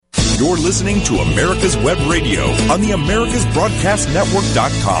You're listening to America's Web Radio on the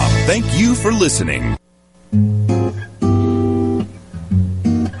AmericasBroadcastNetwork.com. Thank you for listening.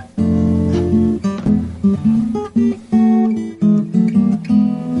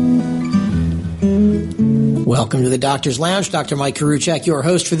 Welcome to the Doctor's Lounge. Dr. Mike Koriwchak, your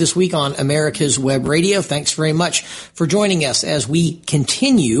host for this week on America's Web Radio. Thanks very much for joining us as we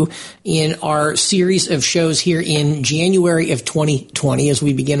continue in our series of shows here in January of 2020 as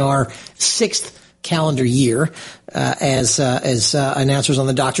we begin our sixth calendar year as announcers on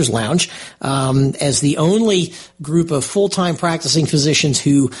the Doctor's Lounge, as the only group of full-time practicing physicians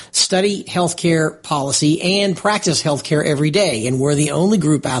who study healthcare policy and practice healthcare every day. And we're the only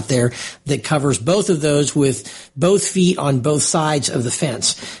group out there that covers both of those with both feet on both sides of the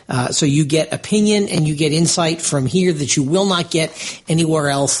fence. So you get opinion and you get insight from here that you will not get anywhere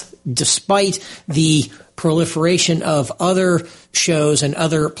else, despite the proliferation of other shows and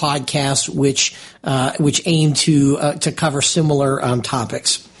other podcasts which aim to cover similar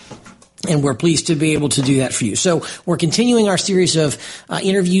topics. And we're pleased to be able to do that for you. So we're continuing our series of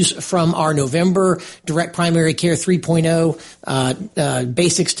interviews from our November Direct Primary Care 3.0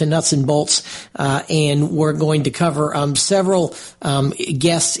 basics to nuts and bolts. And we're going to cover several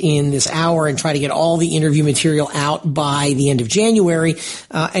guests in this hour and try to get all the interview material out by the end of January.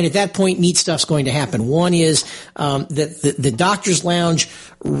 And at that point, neat stuff's going to happen. One is that the Doctor's Lounge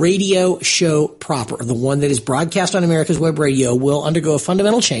radio show proper, the one that is broadcast on America's Web Radio, will undergo a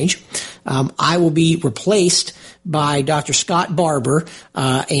fundamental change. I will be replaced by Dr. Scott Barber.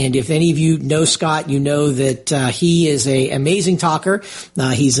 And if any of you know Scott, you know that he is an amazing talker.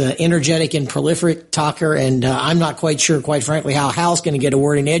 He's an energetic and prolific talker, and I'm not quite sure, quite frankly, how Hal's going to get a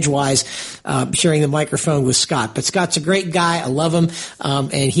word in edgewise sharing the microphone with Scott. But Scott's a great guy. I love him,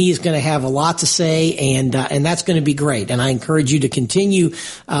 and he is going to have a lot to say, and that's going to be great. And I encourage you to continue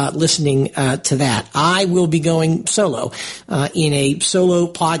listening to that. I will be going solo in a solo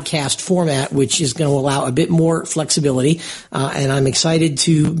podcast format, which is going to allow a bit more flexibility, and I'm excited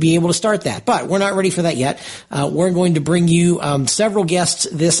to be able to start that. But we're not ready for that yet. We're going to bring you several guests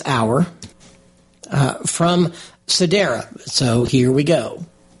this hour from Sedera. So here we go.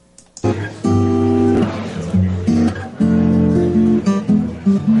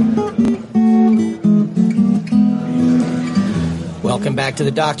 Welcome back to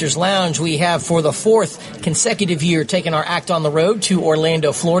the Doctor's Lounge. We have, for the fourth consecutive year, taken our act on the road to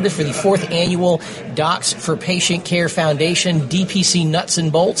Orlando, Florida for the fourth annual Docs for Patient Care Foundation DPC Nuts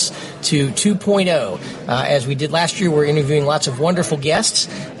and Bolts to 2.0. As we did last year, we're interviewing lots of wonderful guests,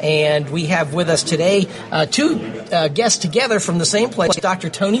 and we have with us today two guests together from the same place, Dr.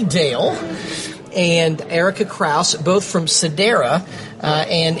 Tony Dale and Erica Kraus, both from Sedera,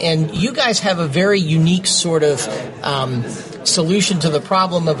 and you guys have a very unique sort of solution to the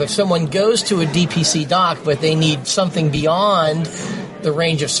problem of if someone goes to a DPC doc but they need something beyond the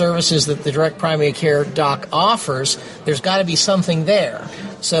range of services that the direct primary care doc offers, there's got to be something there.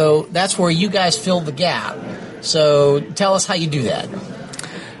 So that's where you guys fill the gap. So tell us how you do that.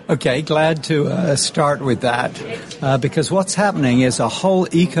 Okay, glad to start with that because what's happening is a whole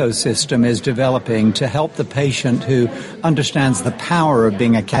ecosystem is developing to help the patient who understands the power of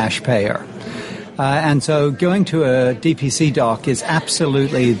being a cash payer. And so going to a DPC doc is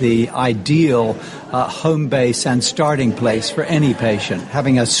absolutely the ideal home base and starting place for any patient.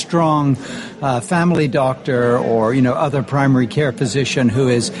 Having a strong family doctor or, other primary care physician who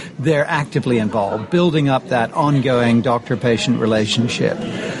is there actively involved, building up that ongoing doctor-patient relationship.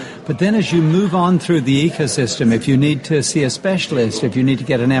 But then as you move on through the ecosystem, if you need to see a specialist, if you need to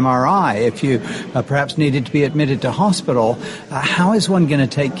get an MRI, if you perhaps needed to be admitted to hospital, how is one going to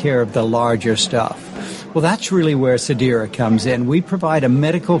take care of the larger stuff? Well, that's really where Sedera comes in. We provide a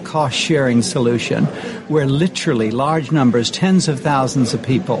medical cost-sharing solution where literally large numbers, tens of thousands of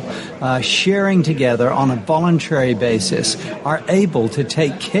people, sharing together on a voluntary basis are able to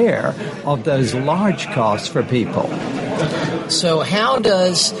take care of those large costs for people. So how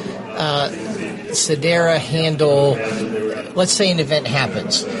does Sedera handle, let's say an event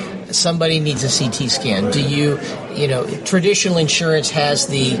happens, somebody needs a CT scan. Do you traditional insurance has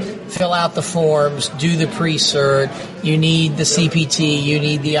the fill out the forms, do the pre-cert, you need the CPT, you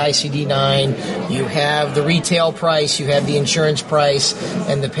need the ICD-9, you have the retail price, you have the insurance price,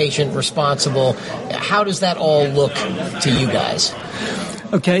 and the patient responsible. How does that all look to you guys?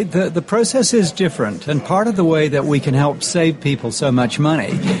 Okay, the process is different, and part of the way that we can help save people so much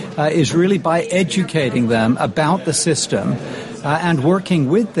money is really by educating them about the system and working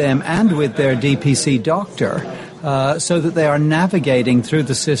with them and with their DPC doctor so that they are navigating through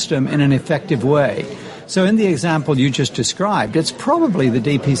the system in an effective way. So in the example you just described, it's probably the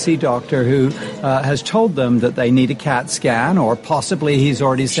DPC doctor who has told them that they need a CAT scan, or possibly he's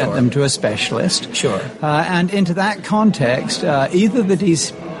already sent them to a specialist. Sure. And into that context, either the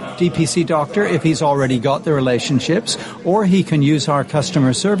DPC doctor, if he's already got the relationships, or he can use our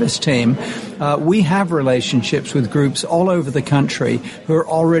customer service team. We have relationships with groups all over the country who are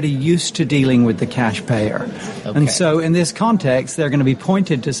already used to dealing with the cash payer. Okay. And so in this context, they're going to be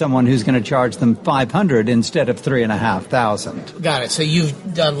pointed to someone who's going to charge them $500 instead of $3,500. Got it. So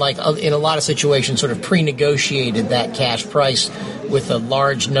you've done, like, in a lot of situations, sort of pre-negotiated that cash price with a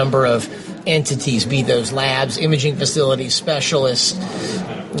large number of entities, be those labs, imaging facilities, specialists,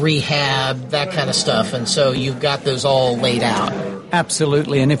 rehab, that kind of stuff. And so you've got those all laid out.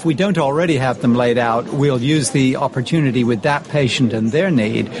 Absolutely. And if we don't already have them laid out, we'll use the opportunity with that patient and their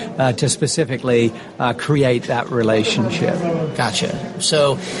need to specifically create that relationship. Gotcha.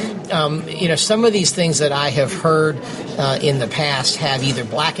 So, some of these things that I have heard in the past have either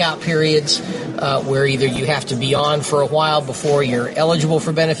blackout periods where either you have to be on for a while before you're eligible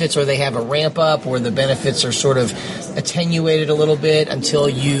for benefits, or they have a ramp up where the benefits are sort of attenuated a little bit until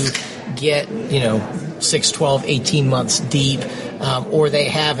you get, 6, 12, 18 months deep. Or they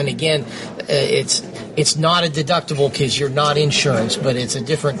have, and again, it's not a deductible because you're not insurance, but it's a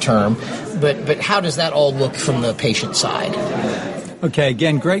different term. But how does that all look from the patient side? Okay,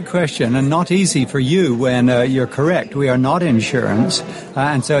 again, great question, and not easy for you when you're correct. We are not insurance,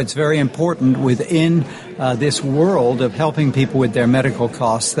 and so it's very important within this world of helping people with their medical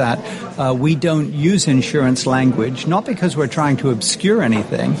costs that we don't use insurance language, not because we're trying to obscure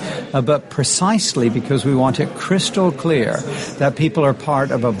anything, but precisely because we want it crystal clear that people are part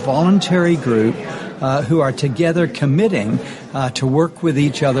of a voluntary group who are together committing to work with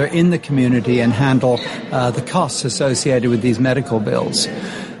each other in the community and handle the costs associated with these medical bills.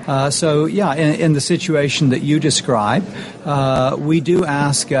 In the situation that you describe, we do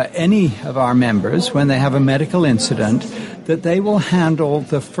ask any of our members, when they have a medical incident, that they will handle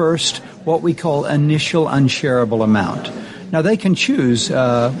the first, what we call initial unshareable amount. Now, they can choose,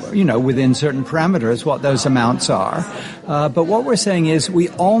 within certain parameters what those amounts are. But what we're saying is we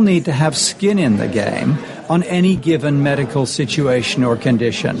all need to have skin in the game on any given medical situation or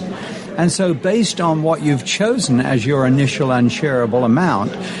condition. And so based on what you've chosen as your initial unshareable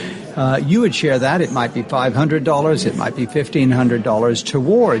amount, you would share that. It might be $500, it might be $1,500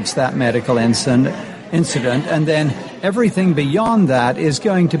 towards that medical incident, and then everything beyond that is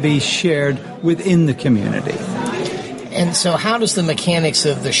going to be shared within the community. And so how does the mechanics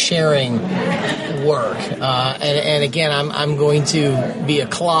of the sharing work? And again, I'm going to be a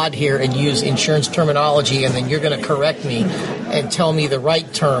clod here and use insurance terminology, and then you're going to correct me and tell me the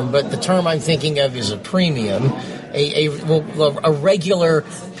right term. But the term I'm thinking of is a premium, a regular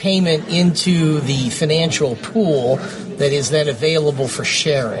payment into the financial pool that is then available for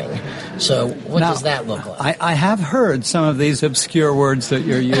sharing. So what does that look like? I have heard some of these obscure words that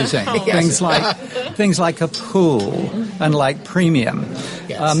you're using. Things like a pool and like premium.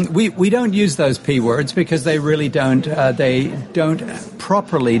 Yes. We don't use those P words because they really don't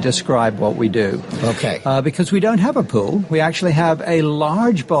properly describe what we do. Okay. Because we don't have a pool. We actually have a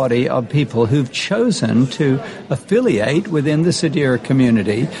large body of people who've chosen to affiliate within the Sadira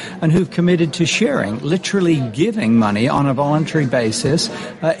community and who've committed to sharing, literally giving money on a voluntary basis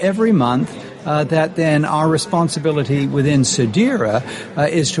every month. That then our responsibility within Sadira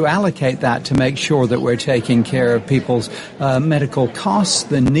is to allocate that to make sure that we're taking care of people's medical costs,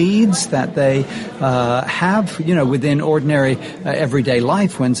 the needs that they have, within ordinary everyday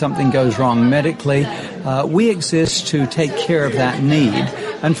life when something goes wrong medically. We exist to take care of that need.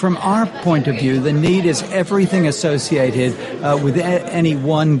 And from our point of view, the need is everything associated with any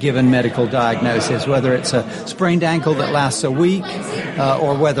one given medical diagnosis, whether it's a sprained ankle that lasts a week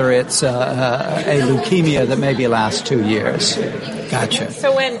or whether it's a leukemia that maybe lasts 2 years. Gotcha.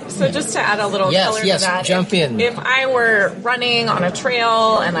 So just to add a little color to that. Jump in. If I were running on a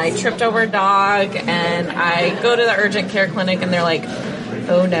trail and I tripped over a dog and I go to the urgent care clinic and they're like,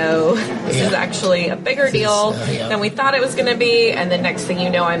 oh no, this is actually a bigger deal than we thought it was going to be, and the next thing you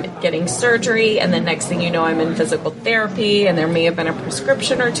know I'm getting surgery, and the next thing you know I'm in physical therapy, and there may have been a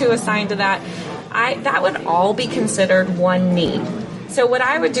prescription or two assigned to that, that would all be considered one need. So what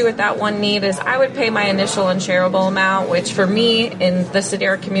I would do with that one need is I would pay my initial unshareable amount, which for me in the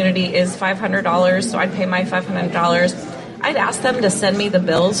Sadira community is $500, so I'd pay my $500. I'd ask them to send me the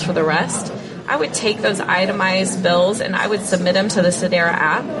bills for the rest. I would take those itemized bills and I would submit them to the Sadira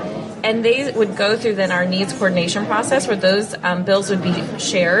app, and they would go through then our needs coordination process where those bills would be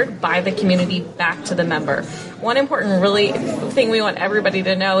shared by the community back to the member. One important thing we want everybody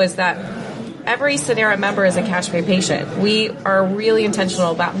to know is that every Sedera member is a cash pay patient. We are really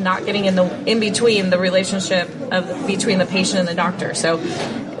intentional about not getting in between the relationship between the patient and the doctor. So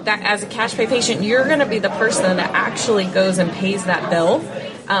that as a cash pay patient, you're going to be the person that actually goes and pays that bill.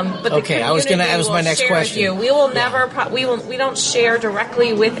 But that was my next question. We will never, we don't share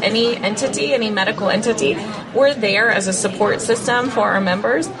directly with any entity, any medical entity. We're there as a support system for our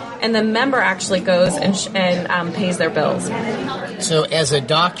members, and the member actually goes and pays their bills. So as a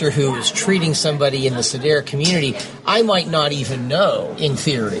doctor who is treating somebody in the Sedera community, I might not even know, in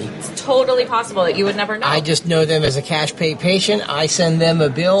theory. It's totally possible that you would never know. I just know them as a cash pay patient. I send them a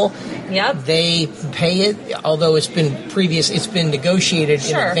bill. Yep. They pay it, although it's been negotiated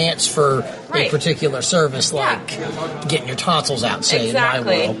in advance for a particular service, like getting your tonsils out, say,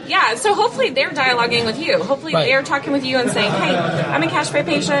 exactly. in my world. Yeah, so hopefully they're dialoguing with you. Hopefully they're talking with you and saying, hey, I'm a cash pay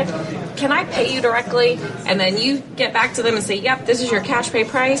patient. Can I pay you directly? And then you get back to them and say, yep, this is your cash pay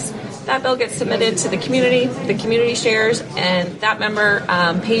price. That bill gets submitted to the community shares, and that member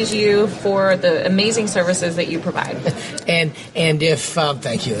pays you for the amazing services that you provide. And if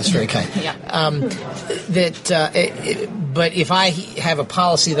thank you, that's very kind. Yeah. But if I have a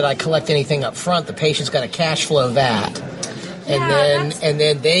policy that I collect anything up front, the patient's got to cash flow that. And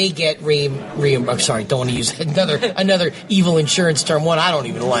then they get I'm sorry, don't want to use another evil insurance term, one I don't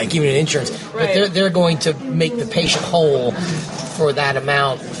even like, even in insurance. Right. But they're going to make the patient whole for that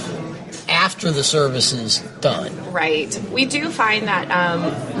amount after the service is done. Right. We do find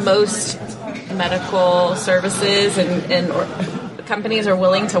that most medical services and companies are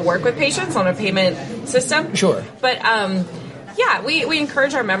willing to work with patients on a payment system. Sure. But we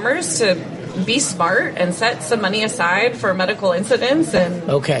encourage our members to be smart and set some money aside for medical incidents and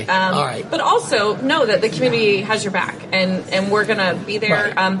all right. But also know that the community has your back and we're going to be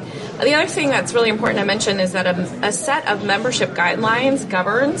there. Right. The other thing that's really important to mention is that a set of membership guidelines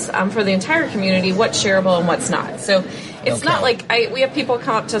governs for the entire community what's shareable and what's not. So it's not like we have people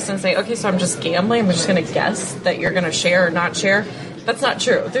come up to us and say, okay, so I'm just gambling. I'm just going to guess that you're going to share or not share. That's not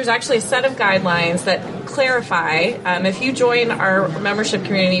true. There's actually a set of guidelines that clarify. If you join our membership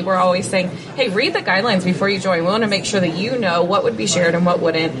community, we're always saying, hey, read the guidelines before you join. We want to make sure that you know what would be shared and what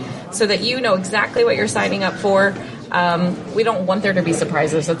wouldn't, so that you know exactly what you're signing up for. We don't want there to be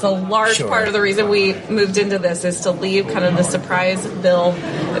surprises. It's a large part of the reason we moved into this, is to leave kind of the surprise bill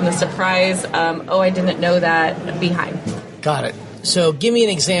and the surprise, I didn't know that, behind. Got it. So give me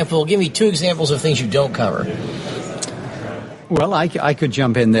an example. Give me 2 examples of things you don't cover. Well, I could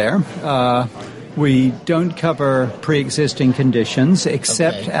jump in there. We don't cover pre-existing conditions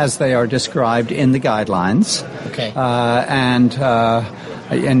except as they are described in the guidelines. Okay. I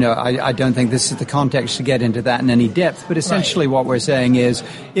don't think this is the context to get into that in any depth, but essentially what we're saying is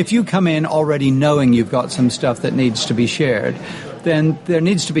if you come in already knowing you've got some stuff that needs to be shared, then there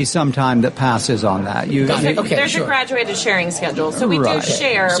needs to be some time that passes on that. There's a graduated sharing schedule. So we do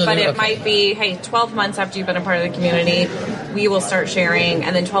share, but it might be, 12 months after you've been a part of the community, we will start sharing,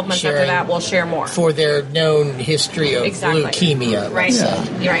 and then 12 months after that, we'll share more. For their known history of leukemia. Right.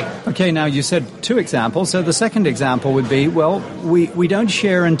 You're right. Okay, now you said 2 examples. So the second example would be, we don't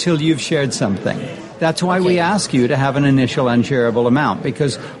share until you've shared something. That's why we ask you to have an initial unshareable amount,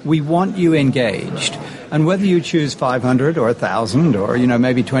 because we want you engaged. And whether you choose 500 or 1,000 or,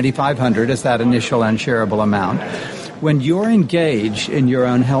 maybe 2,500 as that initial unshareable amount, when you're engaged in your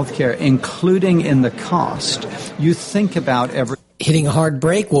own healthcare, including in the cost, you think about every... Hitting a hard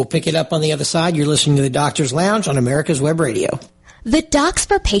break. We'll pick it up on the other side. You're listening to the Doctor's Lounge on America's Web Radio. The Docs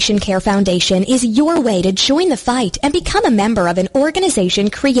for Patient Care Foundation is your way to join the fight and become a member of an organization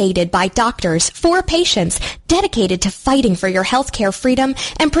created by doctors for patients, dedicated to fighting for your healthcare freedom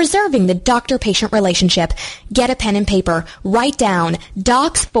and preserving the doctor-patient relationship. Get a pen and paper. Write down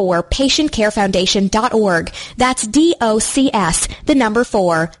docs4patientcarefoundation.org. That's DOCS, the number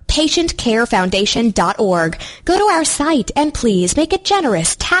 4, patientcarefoundation.org. Go to our site and please make a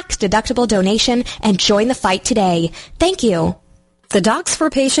generous tax-deductible donation and join the fight today. Thank you. The Docs for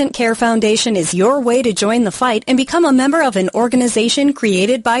Patient Care Foundation is your way to join the fight and become a member of an organization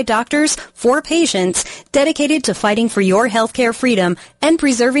created by doctors for patients, dedicated to fighting for your healthcare freedom and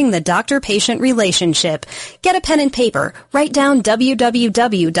preserving the doctor-patient relationship. Get a pen and paper. Write down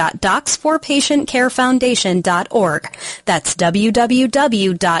www.docs4patientcarefoundation.org. That's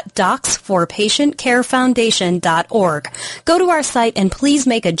www.docs4patientcarefoundation.org. Go to our site and please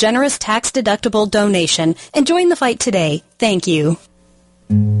make a generous tax-deductible donation and join the fight today. Thank you.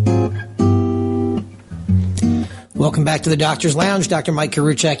 Welcome back to the Doctor's Lounge. Dr. Mike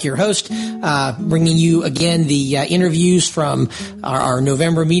Koriwchak, your host, bringing you again the interviews from our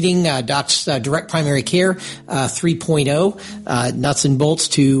November meeting, Doc's Direct Primary Care 3.0, nuts and bolts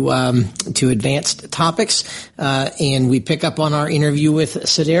to advanced topics. And we pick up on our interview with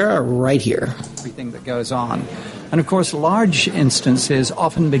Sedera right here. Everything that goes on. And of course, large instances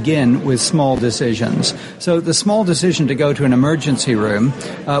often begin with small decisions. So the small decision to go to an emergency room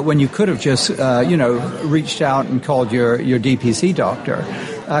when you could have just, reached out and called your DPC doctor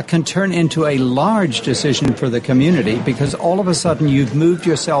can turn into a large decision for the community, because all of a sudden you've moved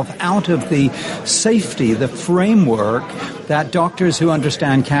yourself out of the safety, the framework that doctors who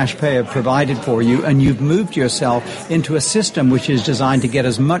understand cash pay have provided for you, and you've moved yourself into a system which is designed to get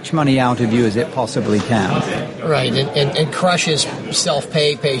as much money out of you as it possibly can. Right, and crushes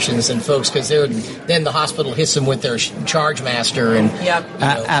self-pay patients and folks, because then the hospital hits them with their charge master. And yep.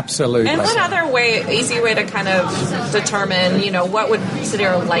 Absolutely. And one other easy way to kind of determine, what would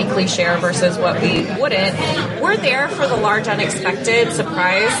Sedera likely share versus what we wouldn't. We're there for the large unexpected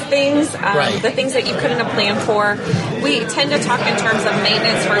surprise things, right. The things that you couldn't have planned for. We tend to talk in terms of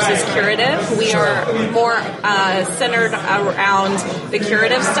maintenance versus curative. We are more centered around the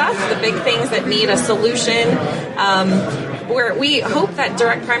curative stuff, the big things that need a solution. Where we hope that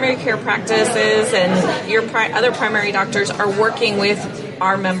direct primary care practices and your other primary doctors are working with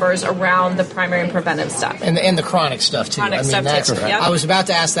our members around the primary and preventive stuff. And the chronic stuff, too. Chronic stuff, too. Yep. I was about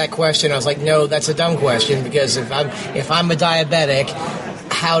to ask that question. I was like, no, that's a dumb question, because if I'm a diabetic,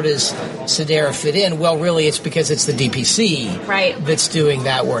 how does Sedera fit in? Well, really, it's because it's the DPC that's doing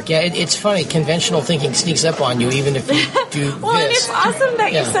that work. Yeah, it's funny. Conventional thinking sneaks up on you, even if you do well, and this. it's awesome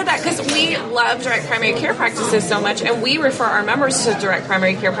that you said that, because we love direct primary care practices so much, and we refer our members to direct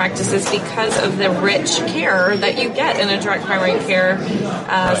primary care practices because of the rich care that you get in a direct primary care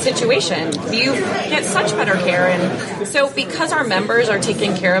situation. You get such better care, and so because our members are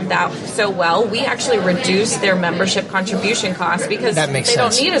taking care of that so well, we actually reduce their membership contribution costs, because that makes they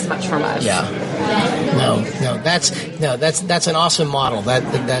sense. don't need as much from us. Yeah. That's an awesome model.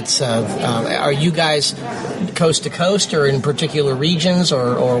 That's are you guys coast to coast or in particular regions,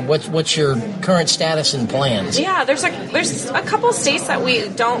 or what's your current status and plans? Yeah, there's a couple states that we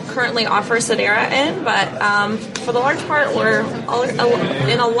don't currently offer Sedera in, but for the large part, we're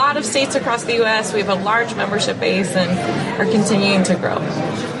in a lot of states across the U.S. We have a large membership base and are continuing to grow.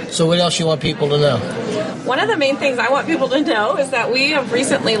 So what else you want people to know? One of the main things I want people to know is that we have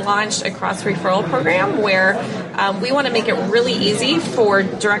recently launched a cross-referral program where we want to make it really easy for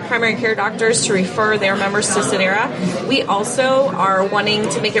direct primary care doctors to refer their members to Sedera. We also are wanting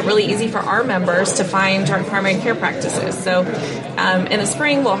to make it really easy for our members to find direct primary care practices. So in the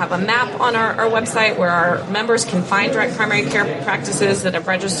spring, we'll have a map on our website where our members can find direct primary care practices that have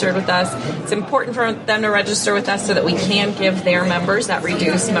registered with us. It's important for them to register with us so that we can give their members that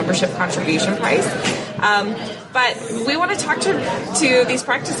reduced membership contribution price. But we want to talk to these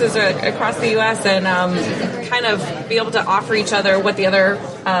practices across the U.S. and kind of be able to offer each other what the other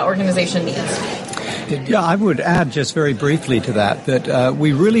organization needs. Yeah, I would add just very briefly to that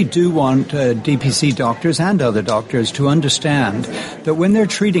we really do want DPC doctors and other doctors to understand that when they're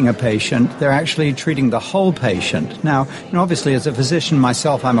treating a patient, they're actually treating the whole patient. Now, obviously, as a physician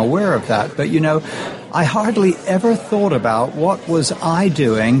myself, I'm aware of that, but, I hardly ever thought about what was I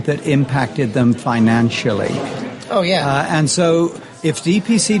doing that impacted them financially. Oh, yeah. And so if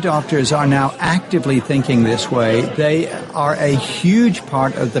DPC doctors are now actively thinking this way, they are a huge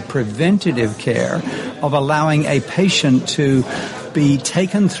part of the preventative care of allowing a patient to be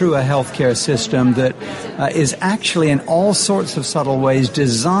taken through a healthcare system that is actually in all sorts of subtle ways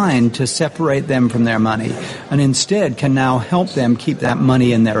designed to separate them from their money, and instead can now help them keep that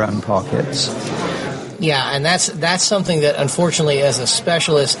money in their own pockets. Yeah, and that's something that, unfortunately, as a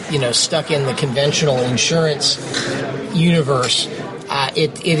specialist, stuck in the conventional insurance universe,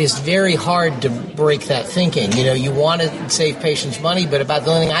 it is very hard to break that thinking. You want to save patients money, but about the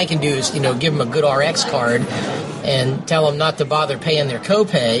only thing I can do is, give them a good RX card and tell them not to bother paying their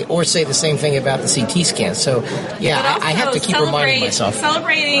copay, or say the same thing about the CT scan. So, yeah, I have to keep reminding myself.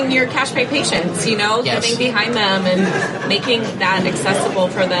 Celebrating your cash pay patients, yes. Getting behind them and making that accessible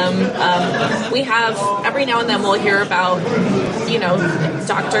for them. We have, every now and then we'll hear about,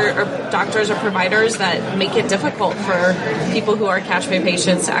 doctors or providers that make it difficult for people who are cash pay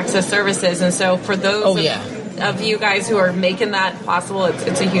patients to access services. And so for those of you guys who are making that possible,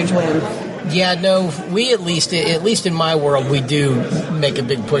 it's a huge win. Yeah, no, we at least in my world, we do make a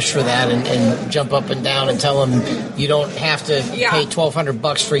big push for that and jump up and down and tell them you don't have to pay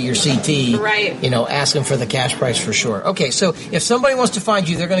 $1,200 for your CT. Right. Ask them for the cash price for sure. Okay, so if somebody wants to find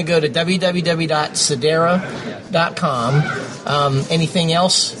you, they're going to go to www.sedera.com. Sedera.com. Anything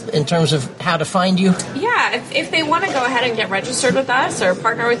else in terms of how to find you? Yeah, if they want to go ahead and get registered with us or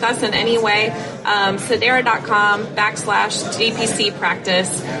partner with us in any way, Sedera.com/DPC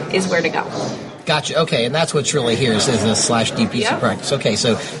practice is where to go. Gotcha. Okay, and that's what's really here is the /DPC practice. Okay,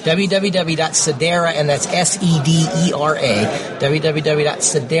 so www.sedera, and that's SEDERA,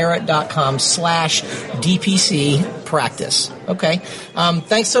 www.sedera.com/DPC practice. Okay.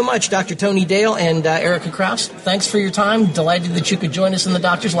 Thanks so much, Dr. Tony Dale and Erica Kraus. Thanks for your time. Delighted that you could join us in the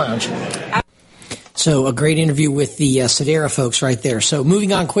Doctor's Lounge. So a great interview with the Sedera folks right there. So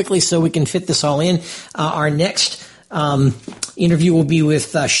moving on quickly so we can fit this all in. Our next interview will be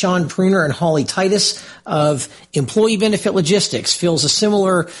with Sean Pruner and Holly Titus of Employee Benefit Logistics. Fills a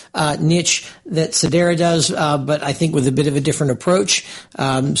similar niche that Sedera does, but I think with a bit of a different approach.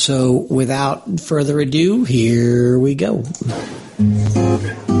 So without further ado, here we go.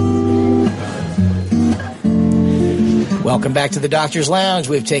 Welcome back to the Doctor's Lounge.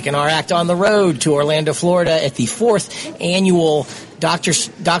 We've taken our act on the road to Orlando, Florida at the 4th annual Docs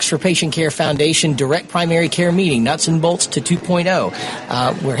for Patient Care Foundation Direct Primary Care Meeting, Nuts and Bolts to 2.0.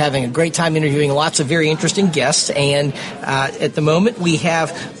 We're having a great time interviewing lots of very interesting guests, and at the moment we have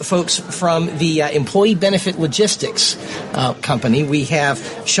folks from the Employee Benefit Logistics company. We have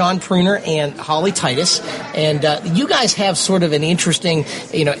Sean Pruner and Holly Titus, and you guys have sort of an interesting,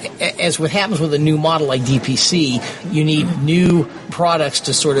 as what happens with a new model like DPC, you need new products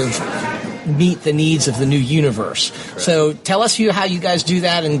to sort of meet the needs of the new universe. So tell us how you guys do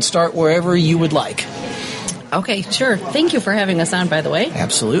that, and start wherever you would like. Okay, sure. Thank you for having us on, by the way.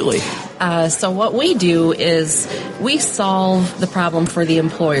 Absolutely. So what we do is we solve the problem for the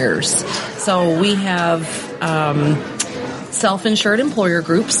employers. So we have self-insured employer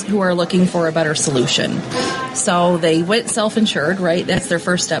groups who are looking for a better solution. So they went self-insured, right? That's their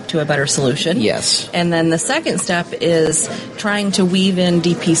first step to a better solution. Yes. And then the second step is trying to weave in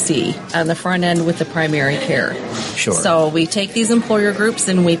DPC on the front end with the primary care. Sure. So we take these employer groups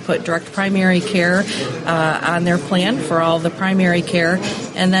and we put direct primary care on their plan for all the primary care.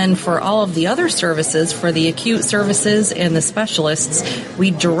 And then for all of the other services, for the acute services and the specialists,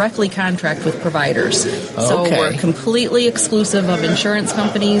 we directly contract with providers. So we're completely exclusive of insurance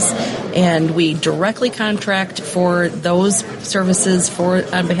companies, and we directly contract for those services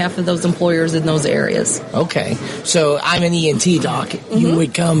on behalf of those employers in those areas. Okay. So I'm an ENT doc. Mm-hmm. You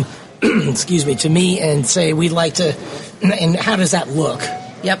would come, to me and say, we'd like to, and how does that look?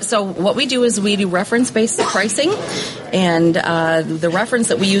 Yep. So what we do is we do reference-based pricing, and the reference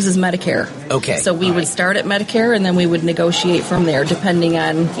that we use is Medicare. Okay. So we would start at Medicare, and then we would negotiate from there, depending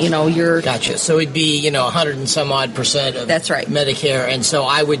on your. Gotcha. So it'd be 100 and some odd % of. That's right. Medicare, and so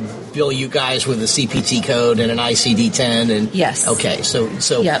I would bill you guys with a CPT code and an ICD-10, and. Yes. Okay. So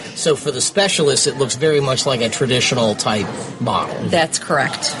yep. So for the specialists, it looks very much like a traditional type model. That's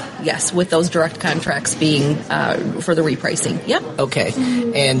correct. Yes, with those direct contracts being for the repricing. Yep. Okay.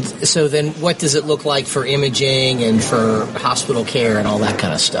 And so then what does it look like for imaging and for hospital care and all that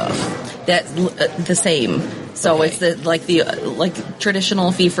kind of stuff? That's the same. So it's like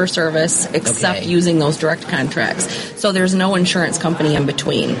traditional fee for service, except using those direct contracts. So there's no insurance company in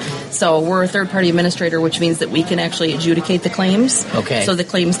between. So we're a third-party administrator, which means that we can actually adjudicate the claims. Okay. So the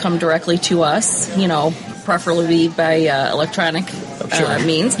claims come directly to us, preferably by electronic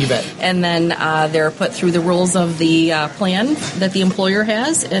means. You bet. And then they're put through the rules of the plan that the employer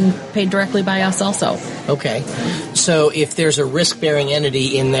has and paid directly by us also. Okay. So if there's a risk-bearing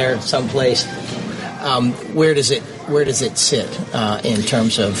entity in there someplace, where does it sit in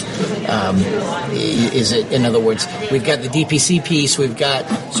terms of is it, in other words, we've got the DPC piece, we've got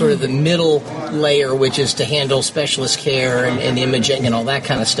sort of the middle layer, which is to handle specialist care and imaging and all that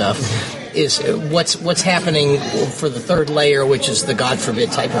kind of stuff. Is what's happening for the third layer, which is the God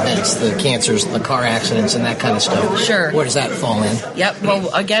forbid type events, the cancers, the car accidents, and that kind of stuff. Sure. Where does that fall in? Yep. Well,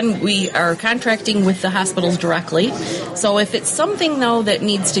 again, we are contracting with the hospitals directly. So if it's something, though, that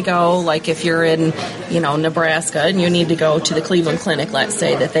needs to go, like if you're in, Nebraska and you need to go to the Cleveland Clinic, let's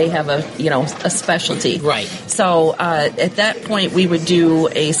say that they have a specialty. Right. So at that point, we would do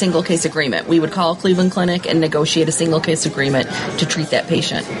a single case agreement. We would call Cleveland Clinic and negotiate a single case agreement to treat that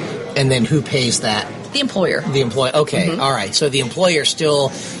patient. And then who pays that? The employer. The employer. Okay. Mm-hmm. All right. So the employer still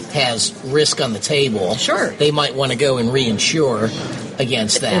has risk on the table. Sure. They might want to go and reinsure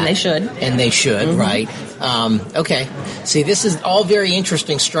against that. And they should. Right. Okay. See, this is all very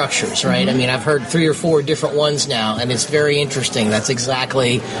interesting structures, right? I mean, I've heard 3 or 4 different ones now, and it's very interesting. That's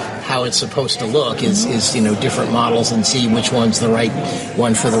exactly how it's supposed to look, is different models, and see which one's the right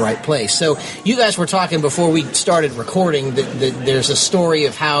one for the right place. So you guys were talking before we started recording that there's a story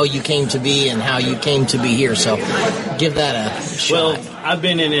of how you came to be and how you came to be here. So give that a shot. Well, I've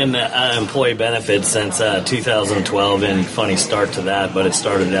been in employee benefits since 2012, and funny start to that, but it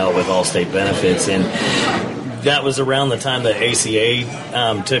started out with Allstate benefits, and that was around the time that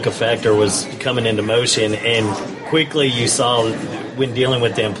ACA took effect or was coming into motion, and quickly you saw when dealing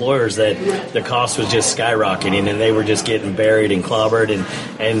with the employers that the cost was just skyrocketing and they were just getting buried and clobbered,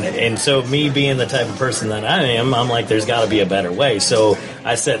 and so me being the type of person that I am, I'm like, there's got to be a better way. So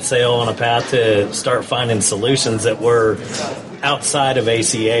I set sail on a path to start finding solutions that were outside of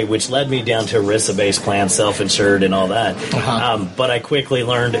ACA, which led me down to ERISA-based plans, self-insured and all that. But I quickly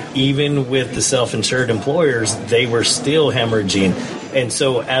learned, even with the self-insured employers, they were still hemorrhaging. And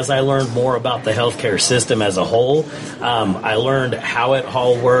so as I learned more about the healthcare system as a whole, I learned how it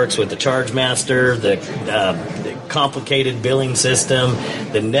all works with the charge master, the complicated billing system,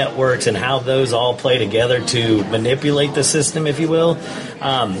 the networks, and how those all play together to manipulate the system, if you will.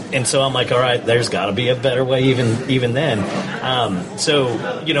 And so I'm like, all right, there's got to be a better way even then. So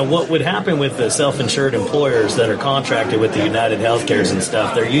what would happen with the self-insured employers that are contracted with the United Healthcares and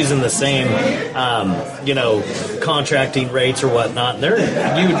stuff, they're using the same, contracting rates or whatnot.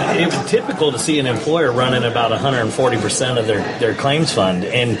 It's typical to see an employer running about 140% of their claims fund,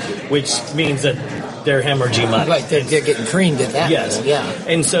 and which means that they're hemorrhaging money. Right, they're getting creamed at that. Yes. Level, yeah.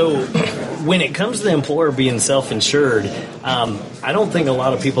 And so when it comes to the employer being self-insured, I don't think a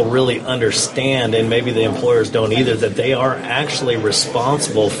lot of people really understand, and maybe the employers don't either, that they are actually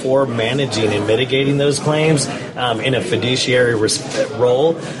responsible for managing and mitigating those claims in a fiduciary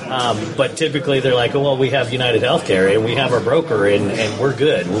role. But typically they're like, oh, well, we have United Healthcare and we have our broker and we're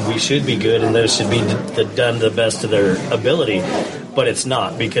good. We should be good, and those should be done to the best of their ability. But it's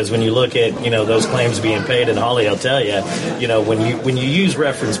not, because when you look at those claims being paid, and Holly, I'll tell you, when you use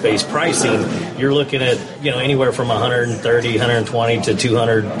reference-based pricing, you're looking at anywhere from 130, 120 to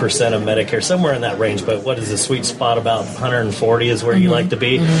 200% of Medicare, somewhere in that range. But what is the sweet spot? About 140 is where you like to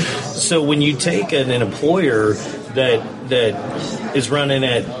be. So when you take an employer that is running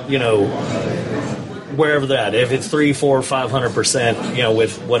at wherever that, if it's 300, 400, 500%,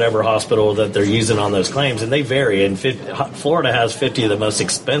 with whatever hospital that they're using on those claims, and they vary. And Florida has 50 of the most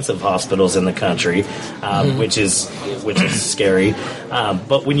expensive hospitals in the country, which is scary.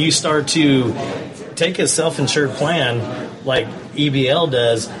 But when you start to take a self-insured plan like EBL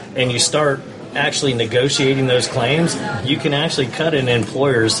does, and you start actually negotiating those claims, you can actually cut an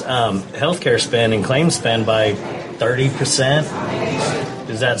employer's healthcare spend and claim spend by 30%.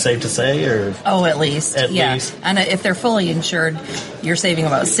 Is that safe to say? Or at least. At least. And if they're fully insured, you're saving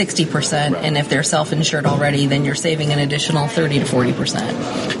about 60%. Right. And if they're self-insured already, then you're saving an additional 30 to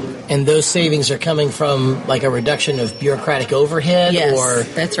 40%. And those savings are coming from like a reduction of bureaucratic overhead? Yes, or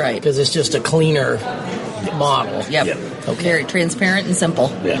that's right. Because it's just a cleaner model. Yep. Okay. Very transparent and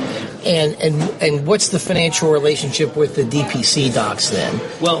simple. Yeah. And what's the financial relationship with the DPC docs then?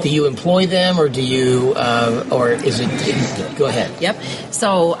 Well, do you employ them, or do you, or is it? Go ahead. Yep.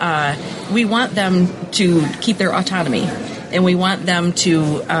 So we want them to keep their autonomy, and we want them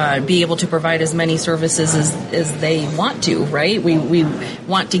to be able to provide as many services as they want to. Right? We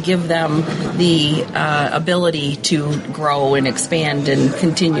want to give them the ability to grow and expand and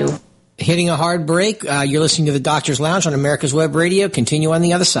continue. Hitting a hard break. You're listening to the Doctor's Lounge on America's Web Radio. Continue on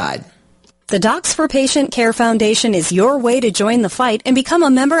the other side. The Docs for Patient Care Foundation is your way to join the fight and become a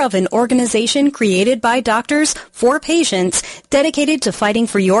member of an organization created by doctors for patients dedicated to fighting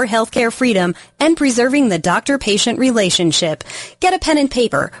for your healthcare freedom and preserving the doctor-patient relationship. Get a pen and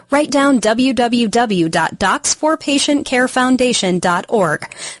paper. Write down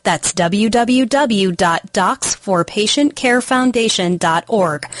www.docsforpatientcarefoundation.org. That's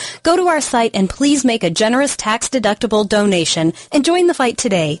www.docsforpatientcarefoundation.org. Go to our site and please make a generous tax-deductible donation and join the fight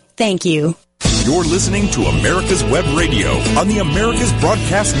today. Thank you. You're listening to America's Web Radio on the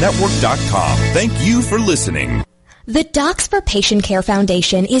AmericasBroadcastNetwork.com. Thank you for listening. The Docs for Patient Care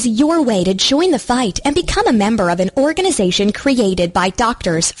Foundation is your way to join the fight and become a member of an organization created by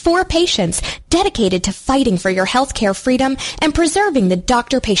doctors for patients dedicated to fighting for your healthcare freedom and preserving the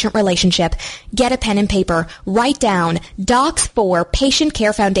doctor-patient relationship. Get a pen and paper. Write down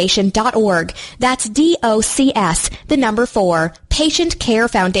docs4patientcarefoundation.org. That's DOCS, the number 4,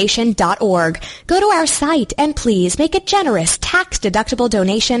 patientcarefoundation.org. Go to our site and please make a generous tax-deductible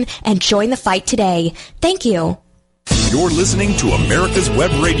donation and join the fight today. Thank you. You're listening to America's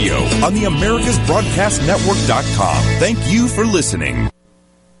Web Radio on the AmericasBroadcastNetwork.com. Thank you for listening.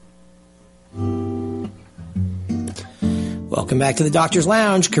 Welcome back to the Doctor's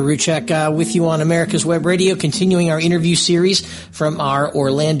Lounge. Koriwchak with you on America's Web Radio, continuing our interview series from our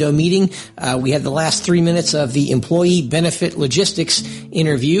Orlando meeting. We had the last 3 minutes of the Employee Benefit Logistics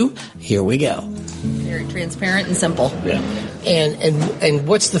interview. Here we go. Very transparent and simple. Yeah. And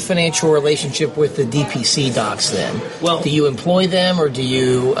what's the financial relationship with the DPC docs then? Well, do you employ them, or do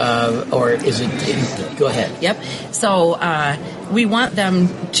you, or is it? Go ahead. Yep. So we want them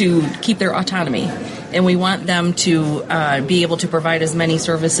to keep their autonomy, and we want them to be able to provide as many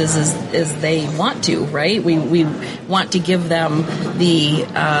services as they want to. Right? We want to give them the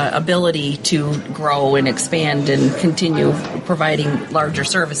ability to grow and expand and continue providing larger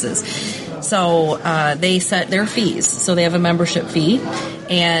services. So they set their fees. So they have a membership fee.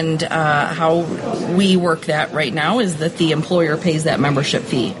 And how we work that right now is that the employer pays that membership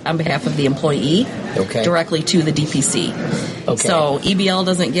fee on behalf of the employee directly to the DPC. Okay. So EBL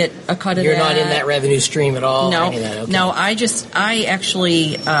doesn't get a cut of that. You're not in that revenue stream at all? No. Or any of that? Okay. No, I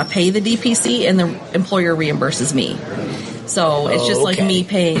actually pay the DPC and the employer reimburses me. So it's just like me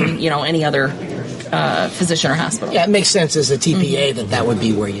paying, any other physician or hospital. Yeah, it makes sense as a TPA that would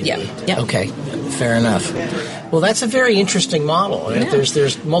be where you'd be. Yeah. Okay, fair enough. Well, that's a very interesting model. Yeah.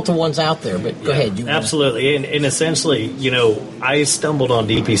 There's multiple ones out there, but go ahead. Absolutely. And essentially, I stumbled on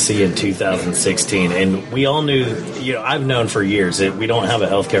DPC in 2016, and we all knew, I've known for years that we don't have a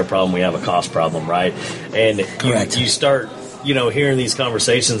healthcare problem, we have a cost problem, right? And you start hearing these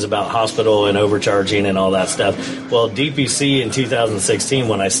conversations about hospital and overcharging and all that stuff. Well, DPC in 2016,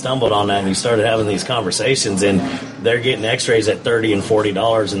 when I stumbled on that and you started having these conversations, and they're getting x-rays at $30 and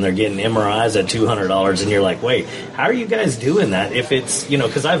 $40 and they're getting MRIs at $200, and you're like, wait, how are you guys doing that? If it's,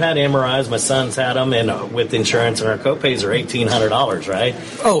 because I've had MRIs, my son's had them, and with insurance, and our copays are $1,800, right?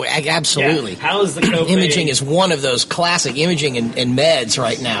 Oh, absolutely. Yeah. How is the copay? Imaging is one of those classic imaging and meds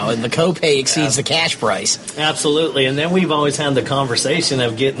right now, and the copay exceeds the cash price. Absolutely. And then we've always had the conversation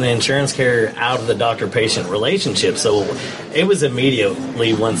of getting the insurance carrier out of the doctor-patient relationship. So it was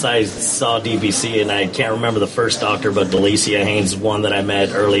immediately once I saw DPC, and I can't remember the first doctor, but Delicia Haynes, one that I met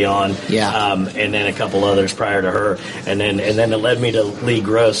early on, and then a couple others prior to her, and then it led me to Lee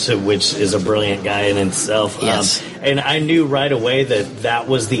Gross, which is a brilliant guy in himself. Yes. And I knew right away that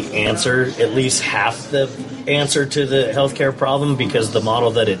was the answer, at least half the answer to the healthcare problem, because the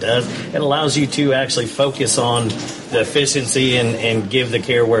model that it does, it allows you to actually focus on the efficiency and give the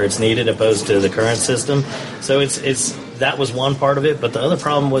care where it's needed, opposed to the current system. So it's that was one part of it, but the other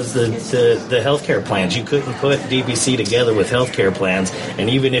problem was the healthcare plans. You couldn't put DPC together with healthcare plans,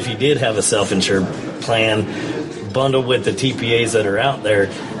 and even if you did have a self-insured plan bundled with the TPAs that are out there,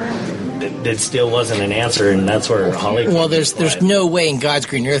 it still wasn't an answer, and that's where Holly. Well, there's no way in God's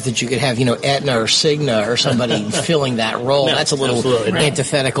green earth that you could have Aetna or Cigna or somebody filling that role. No, that's a little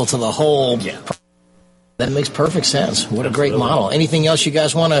antithetical to the whole. Yeah. That makes perfect sense. What a great model. Anything else you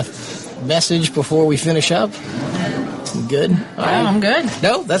guys want to message before we finish up? Good? All right. I'm good.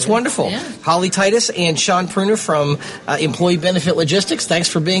 No, that's wonderful. Yeah. Holly Titus and Sean Pruner from Employee Benefit Logistics, thanks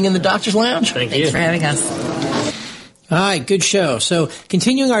for being in the Doctor's Lounge. Thanks for having us. All right, good show. So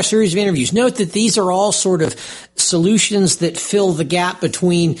continuing our series of interviews, note that these are all sort of solutions that fill the gap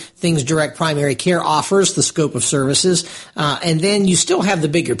between things direct primary care offers, the scope of services, and then you still have the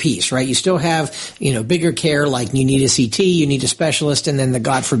bigger piece, right? You still have, bigger care like you need a CT, you need a specialist, and then the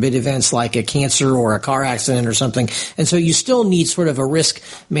God forbid events like a cancer or a car accident or something. And so you still need sort of a risk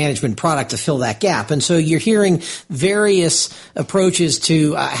management product to fill that gap. And so you're hearing various approaches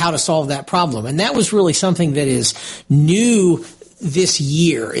to how to solve that problem. And that was really something that is new this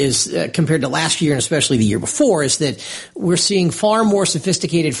year is compared to last year and especially the year before, is that we're seeing far more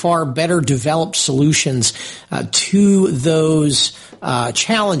sophisticated, far better developed solutions to those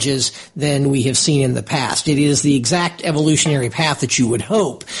challenges than we have seen in the past. It is the exact evolutionary path that you would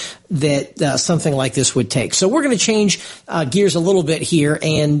hope that something like this would take. So we're going to change gears a little bit here,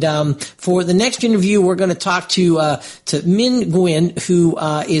 and for the next interview, we're going to talk to Min Nguyen, who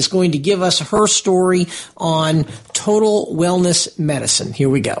is going to give us her story on total wellness medicine. Here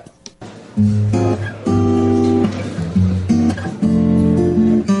we go.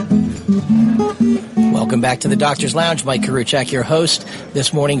 Welcome back to the Doctor's Lounge. Mike Koriwchak, your host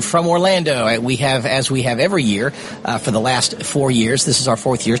this morning from Orlando. We have, as we have every year for the last 4 years, this is our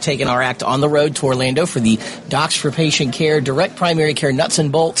 4th year, taken our act on the road to Orlando for the Docs for Patient Care, direct primary care nuts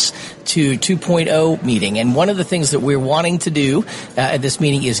and bolts to 2.0 meeting. And one of the things that we're wanting to do at this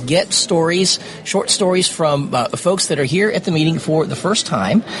meeting is get short stories from folks that are here at the meeting for the first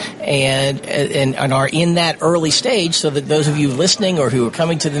time and are in that early stage, so that those of you listening or who are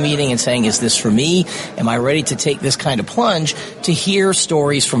coming to the meeting and saying, is this for me? Am I ready to take this kind of plunge? To hear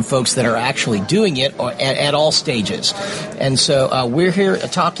stories from folks that are actually doing it at all stages. And so we're here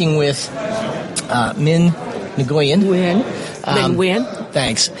talking with Min Nguyen. Nguyen.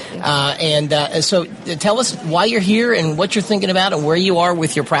 Thanks. So tell us why you're here and what you're thinking about and where you are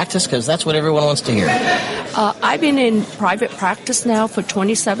with your practice, because that's what everyone wants to hear. I've been in private practice now for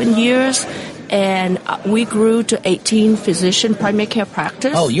 27 years, and we grew to 18 physician primary care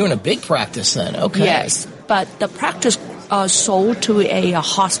practice. Oh, you're in a big practice then. Okay. Yes, but the practice sold to a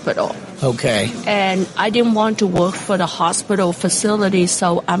hospital. Okay. And I didn't want to work for the hospital facility,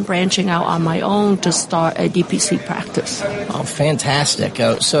 so I'm branching out on my own to start a DPC practice. Oh, fantastic.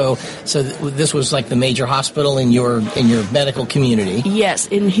 So this was like the major hospital in your medical community? Yes,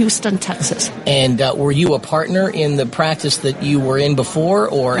 in Houston, Texas. And were you a partner in the practice that you were in before,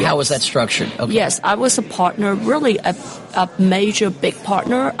 or yes. How was that structured? Okay. Yes, I was a partner, really a major big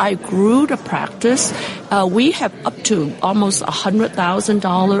partner. I grew the practice. We have up to almost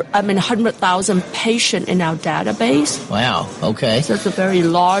 $100,000 patient in our database. Wow. Okay. So it's a very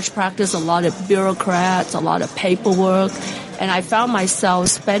large practice, a lot of bureaucrats, a lot of paperwork. And I found myself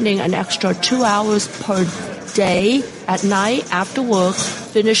spending an extra 2 hours per day at night after work,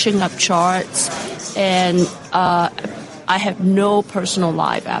 finishing up charts, and I have no personal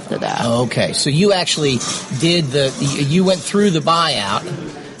life after that. Okay. So you actually you went through the buyout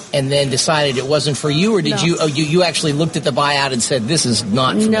and then decided it wasn't for you, or did you actually looked at the buyout and said, this is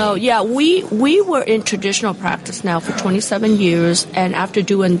not for me? No, yeah, we were in traditional practice now for 27 years, and after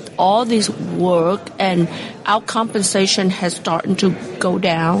doing all this work, and our compensation has started to go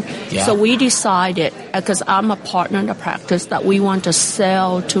down. Yeah. So we decided, because I'm a partner in the practice, that we want to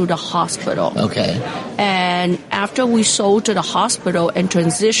sell to the hospital. Okay. And after we sold to the hospital and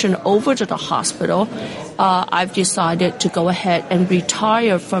transitioned over to the hospital, I've decided to go ahead and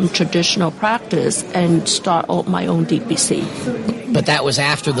retire from traditional practice and start my own DPC. But that was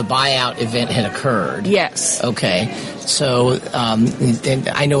after the buyout event had occurred? Yes. Okay. So, and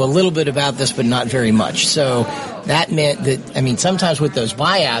I know a little bit about this, but not very much. So that meant that, sometimes with those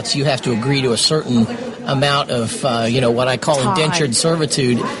buyouts, you have to agree to a certain amount of, what I call time. Indentured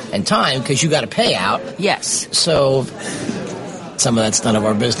servitude and time, because you got to pay out. Yes. So some of that's none of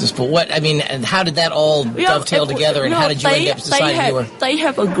our business, but and how did that all dovetail together, and how did you end up deciding you were? They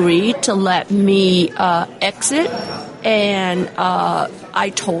have agreed to let me exit, and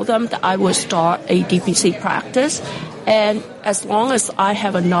I told them that I would start a DPC practice, and as long as I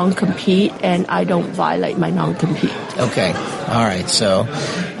have a non-compete and I don't violate my non-compete. Okay. All right. So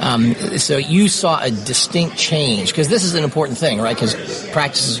you saw a distinct change, because this is an important thing, right? Because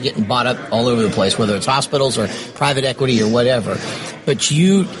practices are getting bought up all over the place, whether it's hospitals or private equity or whatever. But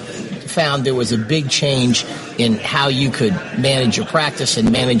you found there was a big change in how you could manage your practice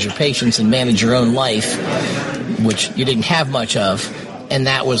and manage your patients and manage your own life, which you didn't have much of, and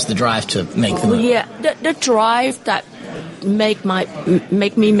that was the drive to make the move. Yeah, the drive that make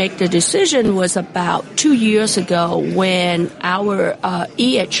me make the decision was about 2 years ago when our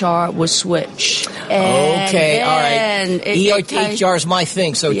EHR was switched. Okay, all right. EHR is my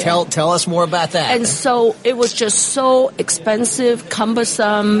thing, so yeah. Tell us more about that. And so it was just so expensive,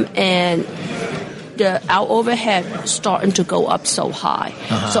 cumbersome, and our overhead starting to go up so high.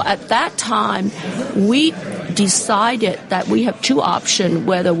 Uh-huh. So at that time, we decided that we have two options,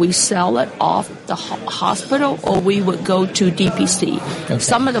 whether we sell it off the hospital or we would go to DPC. Okay.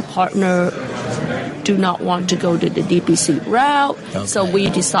 Some of the partner do not want to go to the DPC route, so we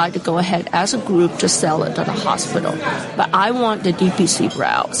decide to go ahead as a group to sell it to the hospital. But I want the DPC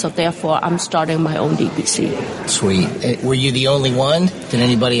route, so therefore I'm starting my own DPC. Sweet. Were you the only one? Did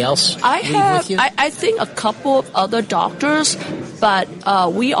anybody else leave with you? I think a couple of other doctors, but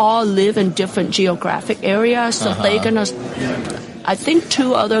we all live in different geographic areas, so they're going to... I think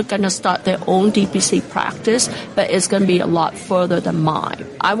two others are going to start their own DPC practice, but it's going to be a lot further than mine.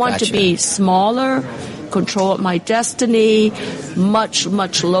 I want to be smaller, control my destiny, much,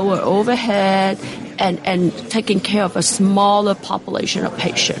 much lower overhead, and taking care of a smaller population of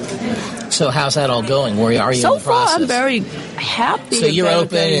patients. So how's that all going? Where are you in the process? So far, I'm very happy. So you're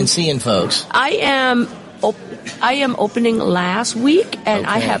open and seeing folks? I am opening last week, and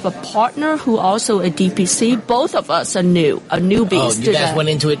I have a partner who also a DPC. Both of us are newbies. Oh, you guys went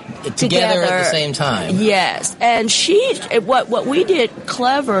into it together at the same time. Yes, and what we did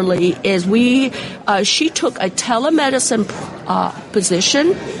cleverly is she took a telemedicine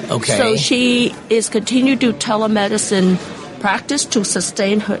position. Okay. So she is continuing to do telemedicine practice to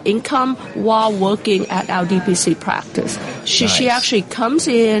sustain her income while working at our DPC practice. She actually comes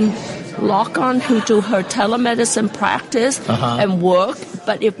in, log on to her telemedicine practice and work.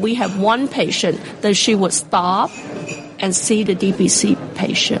 But if we have one patient, then she would stop and see the DPC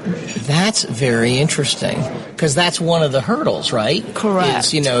patient. That's very interesting, because that's one of the hurdles, right?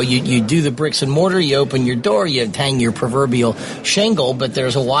 Correct. Is, you do the bricks and mortar, you open your door, you hang your proverbial shingle, but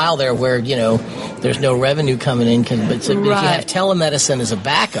there's a while there where, there's no revenue coming in. But if you have telemedicine as a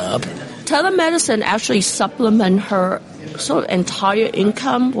backup. Telemedicine actually supplement her sort of entire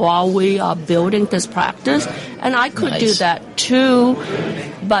income while we are building this practice. And I could do that too,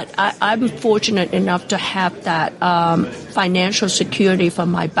 but I'm fortunate enough to have that financial security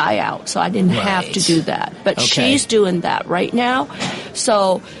from my buyout, so I didn't have to do that. But she's doing that right now.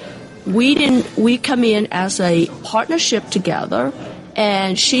 So we come in as a partnership together,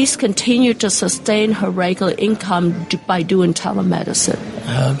 and she's continued to sustain her regular income by doing telemedicine.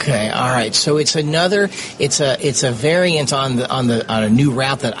 Okay, all right. So it's a variant on a new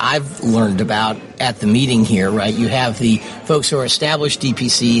route that I've learned about at the meeting here, right? You have the folks who are established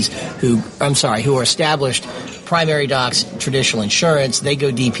DPCs who are established primary docs, traditional insurance. They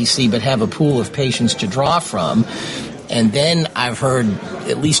go DPC but have a pool of patients to draw from. And then I've heard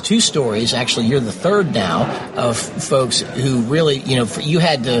at least two stories, actually you're the third now, of folks who really, you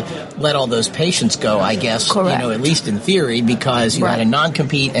had to let all those patients go, I guess, at least in theory, because you had a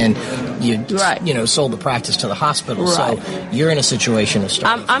non-compete and you sold the practice to the hospital. Right. So you're in a situation of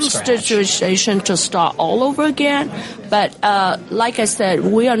starting I'm from scratch. situation to start all over again. But like I said,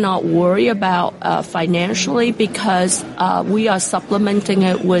 we are not worried about financially, because we are supplementing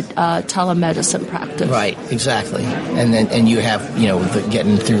it with telemedicine practice. Right, exactly. And you have,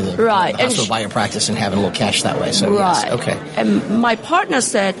 getting through the hospital by your practice and having a little cash that way. So, yes, okay. And my partner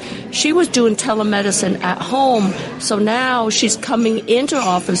said she was doing telemedicine at home, so now she's coming into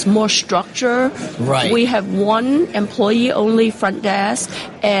office more structure. Right. We have one employee-only front desk,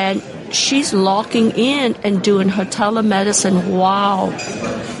 and she's logging in and doing her telemedicine while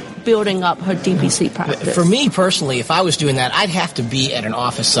building up her DPC practice. For me personally, if I was doing that, I'd have to be at an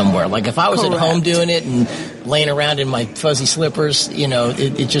office somewhere. Like if I was at home doing it and laying around in my fuzzy slippers,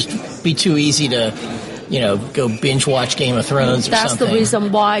 it'd just be too easy to, go binge watch Game of Thrones or something. That's the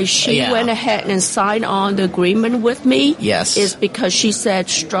reason why she went ahead and signed on the agreement with me. Yes. Is because she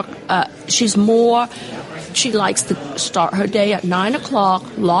said she likes to start her day at 9 o'clock,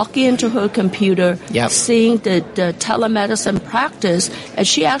 log into her computer, seeing the telemedicine practice, and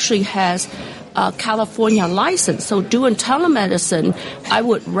she actually has a California license. So doing telemedicine, I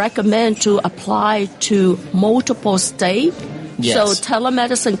would recommend to apply to multiple states. Yes. So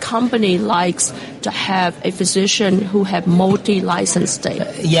telemedicine company likes to have a physician who have multi-license state.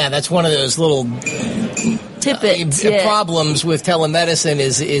 That's one of those little tidbits. Problems with telemedicine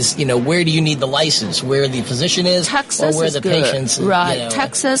is where do you need the license? Where the physician is, Texas or where is the good. patients? Right,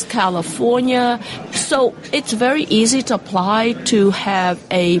 Texas, California. So it's very easy to apply to have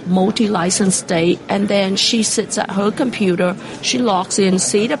a multi-license state, and then she sits at her computer, she logs in,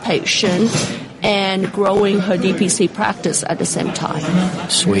 see the patient, and growing her DPC practice at the same time.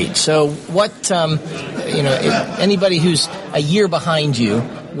 Sweet. So what, anybody who's a year behind you,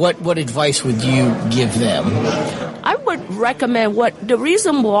 what advice would you give them? I would recommend the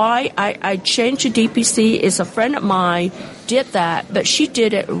reason why I changed to DPC is a friend of mine did that, but she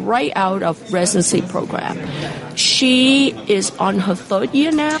did it right out of residency program. She is on her third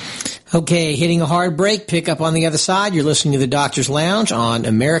year now. Okay, hitting a hard break. Pick up on the other side. You're listening to the Doctor's Lounge on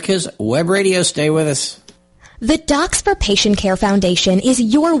America's Web Radio. Stay with us. The Docs for Patient Care Foundation is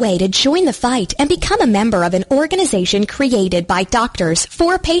your way to join the fight and become a member of an organization created by doctors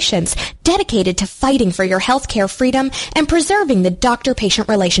for patients, dedicated to fighting for your healthcare freedom and preserving the doctor-patient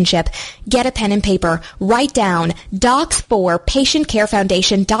relationship. Get a pen and paper. Write down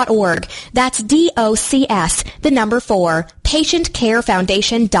docs4patientcarefoundation.org. That's DOCS, the number 4,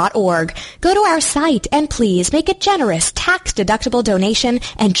 patientcarefoundation.org. Go to our site and please make a generous tax-deductible donation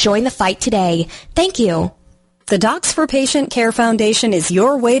and join the fight today. Thank you. The Docs for Patient Care Foundation is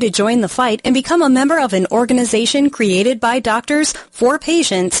your way to join the fight and become a member of an organization created by doctors for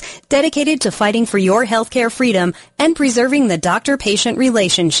patients, dedicated to fighting for your healthcare freedom and preserving the doctor-patient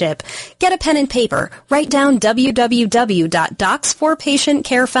relationship. Get a pen and paper. Write down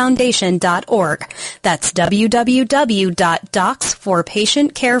www.docs4patientcarefoundation.org. That's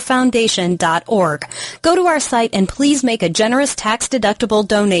www.docs4patientcarefoundation.org. Go to our site and please make a generous tax-deductible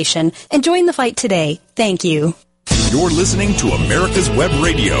donation and join the fight today. Thank you. You're listening to America's Web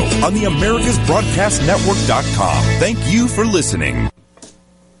Radio on the AmericasBroadcastNetwork.com. Thank you for listening.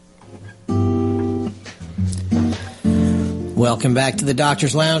 Welcome back to the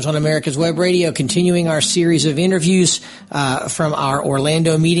Doctor's Lounge on America's Web Radio, continuing our series of interviews from our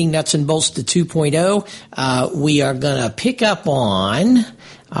Orlando meeting, Nuts and Bolts to 2.0. We are going to pick up on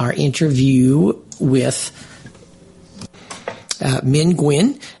our interview with Min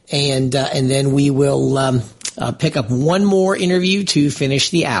Nguyen, and then we will pick up one more interview to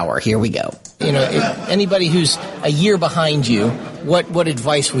finish the hour. Here we go. You know, anybody who's a year behind you, what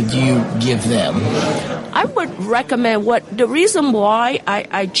advice would you give them? I would recommend the reason why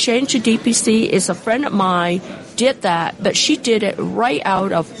I changed to DPC is a friend of mine did that, but she did it right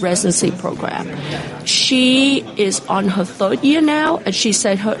out of residency program. She is on her third year now, and she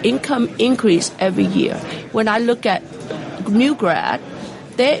said her income increased every year. When I look at new grad,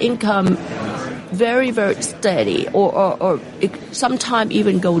 their income very, very steady, or sometimes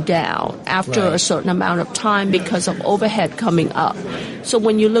even go down after a certain amount of time because of overhead coming up. So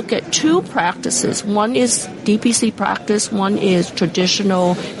when you look at two practices, one is DPC practice, one is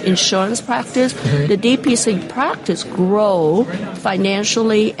traditional insurance practice. Mm-hmm. The DPC practice grow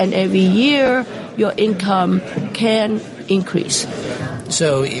financially, and every year your income can increase.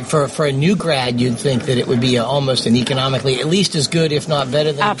 So for a new grad, you'd think that it would be almost an economically at least as good, if not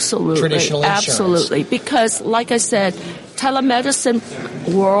better, than traditional insurance. Absolutely. Because, like I said, telemedicine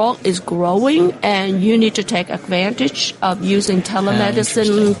world is growing, and you need to take advantage of using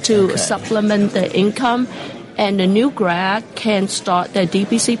telemedicine to supplement the income. And the new grad can start their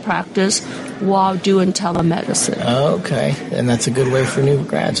DPC practice while doing telemedicine. Okay, and that's a good way for new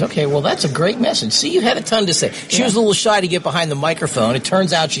grads. Okay, well, that's a great message. See, you had a ton to say. She was a little shy to get behind the microphone. It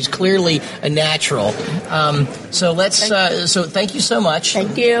turns out she's clearly a natural. So thank you so much.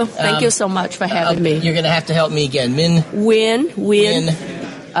 Thank you. Thank you so much for having me. You're going to have to help me again. Min Nguyen.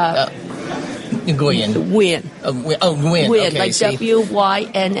 Nguyen. Nguyen. Nguyen. Nguyen, okay, like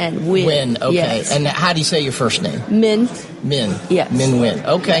W-Y-N-N. Nguyen. Okay. Yes. And how do you say your first name? Min. Yes. Min Nguyen.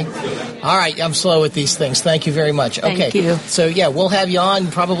 Okay. All right. I'm slow with these things. Thank you very much. Okay. Thank you. So, we'll have you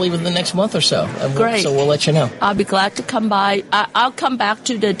on probably within the next month or so. Great. So we'll let you know. I'll be glad to come by. I'll come back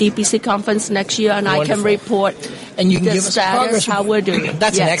to the DPC conference next year, and Wonderful. I can report and you can the give us status, progress. how we're doing.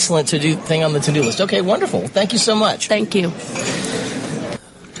 That's an excellent thing on the to-do list. Okay, wonderful. Thank you so much. Thank you.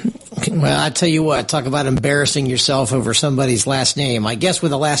 Well, I tell you what, talk about embarrassing yourself over somebody's last name. I guess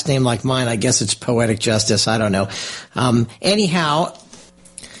with a last name like mine, I guess it's poetic justice. I don't know. Anyhow,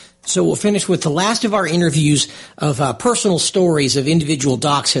 so we'll finish with the last of our interviews of personal stories of individual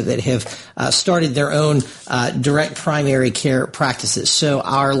docs that have started their own direct primary care practices. So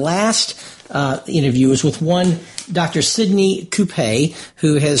our last interview is with one Dr. Sidney Coupe,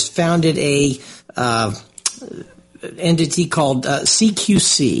 who has founded a entity called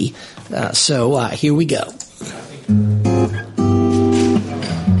CQC. So here we go.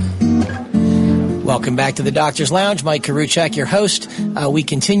 Welcome back to the Doctor's Lounge. Mike Koriwchak, your host. We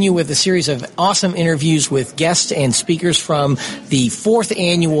continue with a series of awesome interviews with guests and speakers from the 4th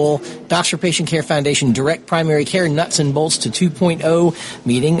annual Docs for Patient Care Foundation Direct Primary Care Nuts and Bolts to 2.0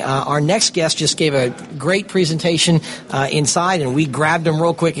 meeting. Our next guest just gave a great presentation inside, and we grabbed him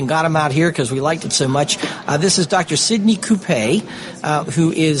real quick and got him out here because we liked it so much. This is Dr. Sidney Coupe,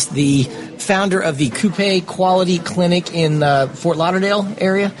 who is the founder of the Coupe Quality Clinic in Fort Lauderdale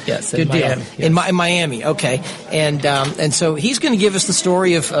area. Yes, good deal. Miami, yes. In Miami, okay. And so he's going to give us the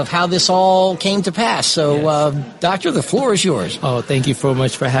story of how this all came to pass. So, Doctor, the floor is yours. Oh, thank you so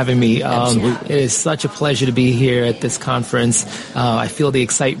much for having me. It is such a pleasure to be here at this conference. I feel the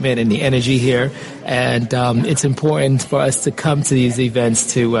excitement and the energy here. And it's important for us to come to these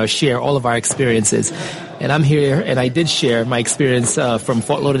events to share all of our experiences. And I'm here, and I did share my experience from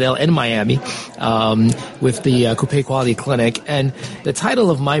Fort Lauderdale and Miami with the Coupe Quality Clinic. And the title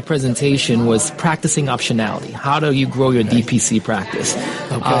of my presentation was Practicing Optionality. How do you grow your DPC practice?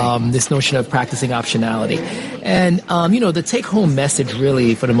 Okay. This notion of practicing optionality. And, the take-home message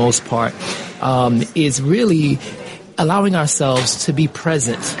really, for the most part, is really allowing ourselves to be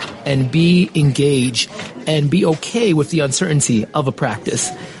present and be engaged and be okay with the uncertainty of a practice.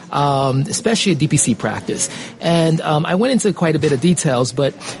 Especially a DPC practice. And I went into quite a bit of details,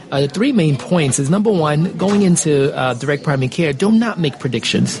 but the 3 main points is, number one, going into direct primary care, do not make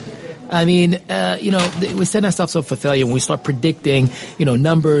predictions. I mean, we set ourselves up for failure when we start predicting,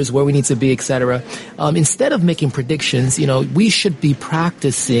 numbers, where we need to be, et cetera. Instead of making predictions, we should be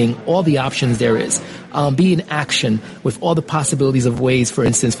practicing all the options there is. Be in action with all the possibilities of ways, for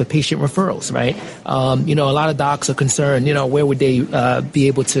instance, for patient referrals, right? A lot of docs are concerned, where would they be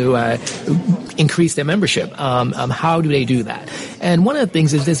able to increase their membership? How do they do that? And one of the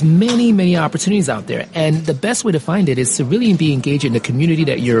things is there's many, many opportunities out there. And the best way to find it is to really be engaged in the community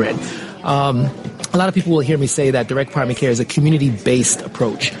that you're in. A lot of people will hear me say that direct primary care is a community-based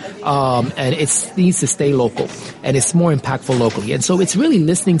approach. And it needs to stay local, and it's more impactful locally. And so it's really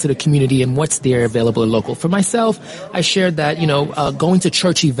listening to the community and what's there available and local. For myself, I shared that, going to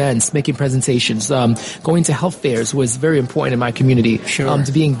church events, making presentations, going to health fairs was very important in my community,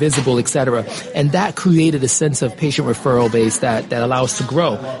 to being visible, et cetera. And that created a sense of patient referral base that allows us to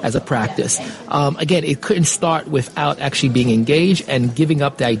grow as a practice. Again, it couldn't start without actually being engaged and giving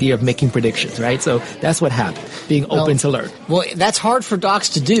up the idea of making predictions, right? So that's what happened, being open to learn. Well, that's hard for docs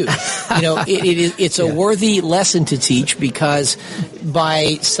to do. It's a worthy lesson to teach, because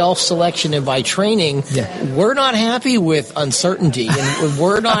by self-selection and by training, we're not happy with uncertainty, and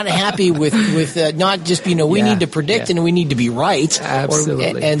we're not happy with not just, we need to predict and we need to be right.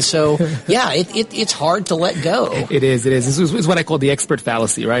 Absolutely. And so, it's hard to let go. It is. This is what I call the expert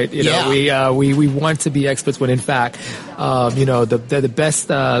fallacy, right? We want to be experts when in fact, the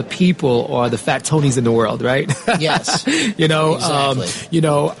best people are the fat Tonys in the world, right? Yes.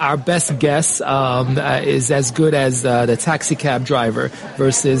 Exactly. Our best guess is as good as the taxi cab driver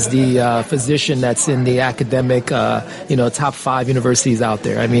versus the physician that's in the academic, top 5 universities out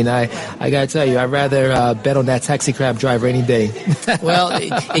there. I mean, I got to tell you, I'd rather bet on that taxi cab driver any day. Well,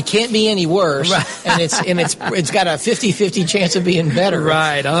 it can't be any worse, right. and it's got a 50-50 chance of being better.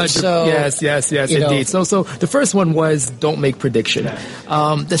 Right. So yes, indeed. So the first one was don't make prediction.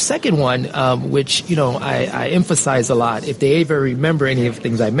 The second one, which I emphasize a lot, if they ever remember any of the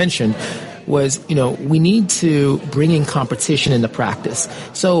things I mentioned, was, we need to bring in competition in the practice.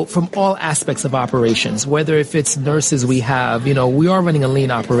 So from all aspects of operations, whether if it's nurses we have, we are running a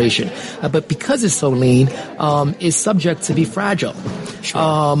lean operation. But because it's so lean, it's subject to be fragile. Sure.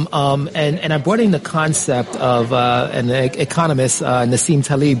 And I brought in the concept of, an economist, Nassim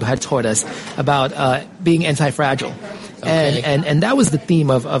Taleb had taught us about, being anti-fragile. Okay. And that was the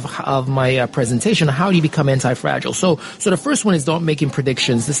theme of my presentation. How do you become anti-fragile? So the first one is don't making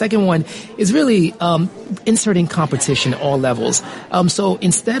predictions. The second one is really inserting competition at all levels. So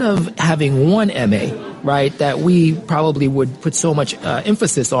instead of having one MA, right, that we probably would put so much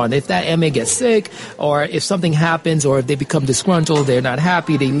emphasis on, if that MA gets sick, or if something happens, or if they become disgruntled, they're not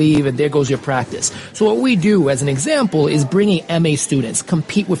happy, they leave, and there goes your practice. So what we do, as an example, is bringing MA students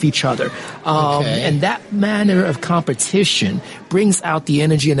compete with each other, and that manner of competition brings out the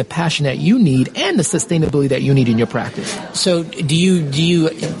energy and the passion that you need and the sustainability that you need in your practice. So do you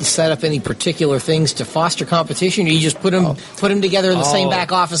set up any particular things to foster competition, or you just put them together in the same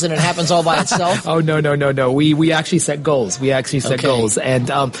back office and it happens all by itself? No. We actually set goals. Goals. And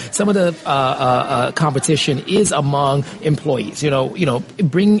some of the competition is among employees.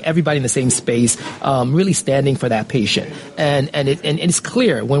 Bring everybody in the same space, really standing for that patient. And it's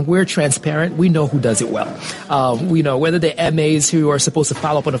clear when we're transparent, we know who does it well. We know whether the MAs who are supposed to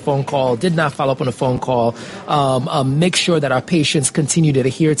follow up on a phone call did not follow up on a phone call. Make sure that our patients continue to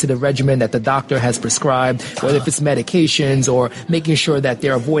adhere to the regimen that the doctor has prescribed, whether if it's medications or making sure that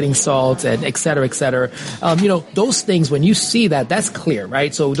they're avoiding salt and et cetera, et cetera. Those things, when you see that, that's clear,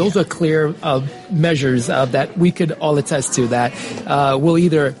 right? So those are clear measures that we could all attest to that will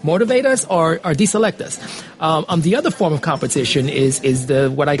either motivate us or deselect us. The other form of competition is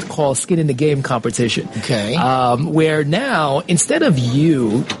the what I call skin in the game competition. Okay. Where now, instead of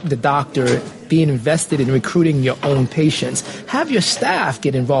you, the doctor, being invested in recruiting your own patients, have your staff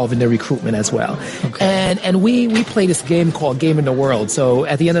get involved in the recruitment as well. Okay. And we play this game called Game in the World. So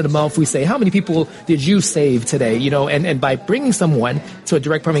at the end of the month, we say, how many people did you save today? And by bringing someone to a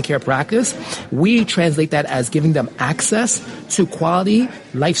direct primary care practice, we translate that as giving them access to quality,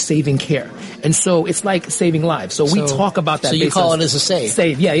 life-saving care. And so it's like saving lives. So we talk about that. So you call it as a save.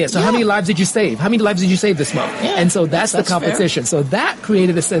 Save, yeah. So how many lives did you save? How many lives did you save this month? Yeah, and so that's the competition. Fair. So that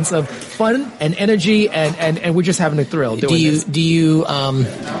created a sense of fun and energy, and we're just having a thrill doing this. Do you I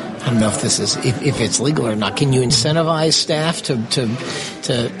don't know if it's legal or not. Can you incentivize staff to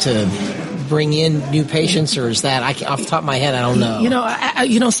bring in new patients, or is that off the top of my head? I don't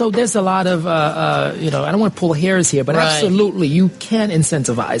know. So there's a lot of I don't want to pull hairs here, but absolutely you can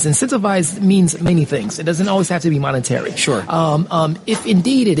incentivize. Incentivize means many things. It doesn't always have to be monetary. Sure. If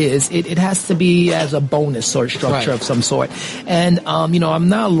indeed it is, it has to be as a bonus sort of structure of some sort. And I'm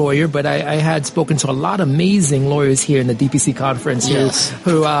not a lawyer, but I had spoken to a lot of amazing lawyers here in the DPC conference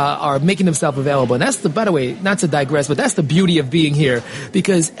who are making themselves available. And that's by the way, not to digress, but that's the beauty of being here,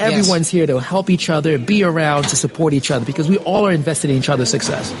 because everyone's here to help each other, be around to support each other, because we all are invested in each other's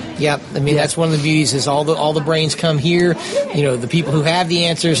success. Yep. I mean, that's one of the beauties is all the brains come here, the people who have the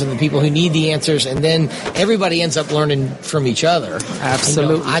answers and the people who need the answers, and then everybody ends up learning from each other.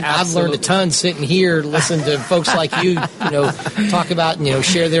 Absolutely. I've learned a ton sitting here, listening to folks like you, talk about,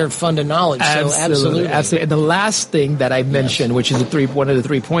 share their fund of knowledge. Absolutely. And the last thing that I mentioned, which is one of the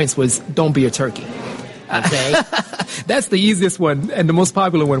 3 points, was don't be a turkey. Okay. That's the easiest one and the most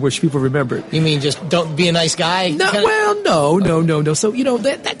popular one, which people remember. You mean just don't be a nice guy? No. So,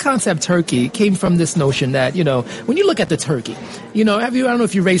 that concept turkey came from this notion that, when you look at the turkey, I don't know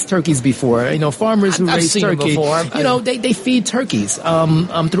if you raised turkeys before, farmers who raise turkey, they feed turkeys,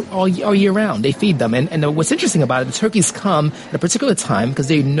 through all year round. They feed them. And what's interesting about it, the turkeys come at a particular time because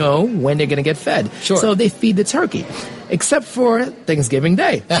they know when they're going to get fed. Sure. So they feed the turkey. Except for Thanksgiving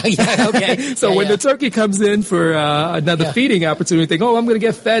Day. Okay. So when the turkey comes in for another feeding opportunity, think, I'm going to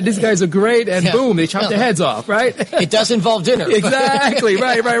get fed. These guys are great, and boom, they chop their heads off. Right? It does involve dinner. Exactly.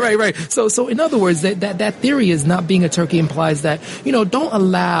 Right. So in other words, that theory is not being a turkey implies that don't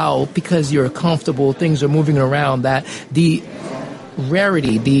allow, because you're comfortable, things are moving around, that the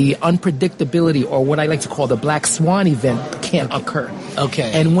rarity, the unpredictability, or what I like to call the black swan event can't occur.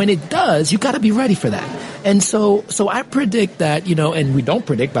 Okay. And when it does, you got to be ready for that. And so I predict that, and we don't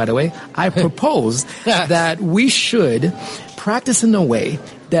predict, by the way, I propose that we should practice in a way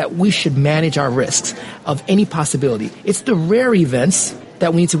that we should manage our risks of any possibility. It's the rare events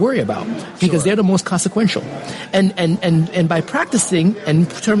that we need to worry about, because they're the most consequential. And by practicing in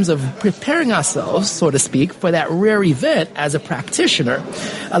terms of preparing ourselves, so to speak, for that rare event as a practitioner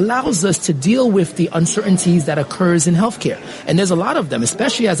allows us to deal with the uncertainties that occurs in healthcare. And there's a lot of them,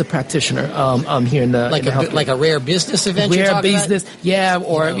 especially as a practitioner here in the like a rare business event. Rare business,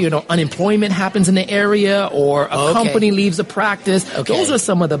 or unemployment happens in the area, or a company leaves a practice. Okay. Those are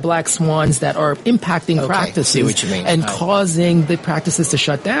some of the black swans that are impacting practices. See what you mean. And causing the practices to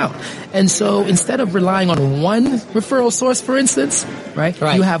shut down. And so instead of relying on one referral source, for instance, right.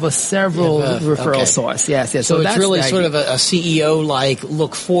 You have several referral source. Yes. So it's really sort of a CEO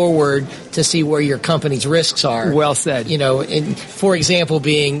look forward to see where your company's risks are. Well said. For example,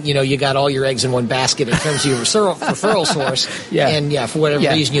 being you got all your eggs in one basket in terms of your referral source. And for whatever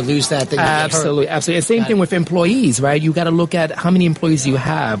reason you lose that, then you absolutely. And same thing with employees, right? You got to look at how many employees you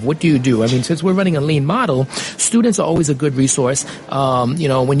have. What do you do? I mean, since we're running a lean model, students are always a good resource.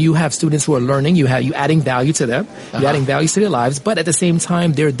 When you have students who are learning, you adding value to them, you're adding value to their lives, but at the same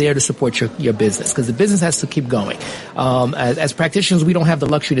time, they're there to support your business, because the business has to keep going. As practitioners, we don't have the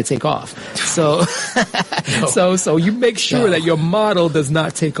luxury to take off. So, so you make sure that your model does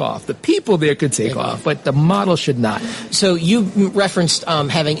not take off. The people there could take off, but the model should not. So you referenced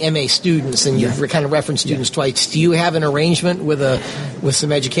having MA students, and you've kind of referenced students twice. Do you have an arrangement with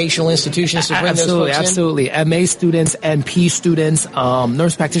some educational institutions to bring those folks in? Absolutely. MA students, NP students,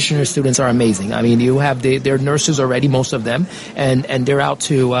 nurse practitioner students are amazing. I mean, you have they're nurses already, most of them, and they're out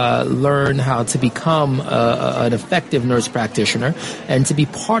to learn how to become an effective nurse practitioner and to be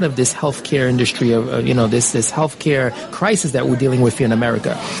part of this healthcare industry of this healthcare crisis that we're dealing with here in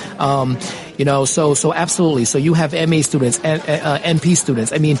America. So absolutely. So you have MA students, NP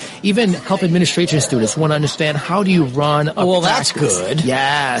students. I mean, even health administration students want to understand, how do you run a practice? That's good.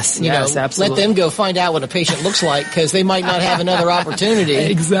 Yes, absolutely. Let them go find out what a patient looks like, because they might not have another opportunity.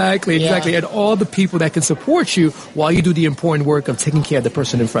 Exactly. And all the people that can support you while you do the important work of taking care of the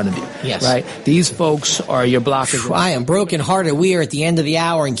person in front of you. Yes. Right? These folks are your blockers. I am brokenhearted. We are at the end of the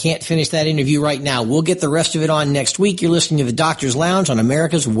hour and can't finish that interview right now. We'll get the rest of it on next week. You're listening to the Doctor's Lounge on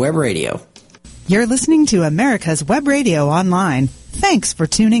America's Web Radio. You're listening to America's Web Radio online. Thanks for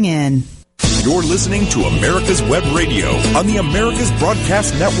tuning in. You're listening to America's Web Radio on the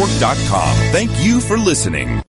AmericasBroadcastNetwork.com. Thank you for listening.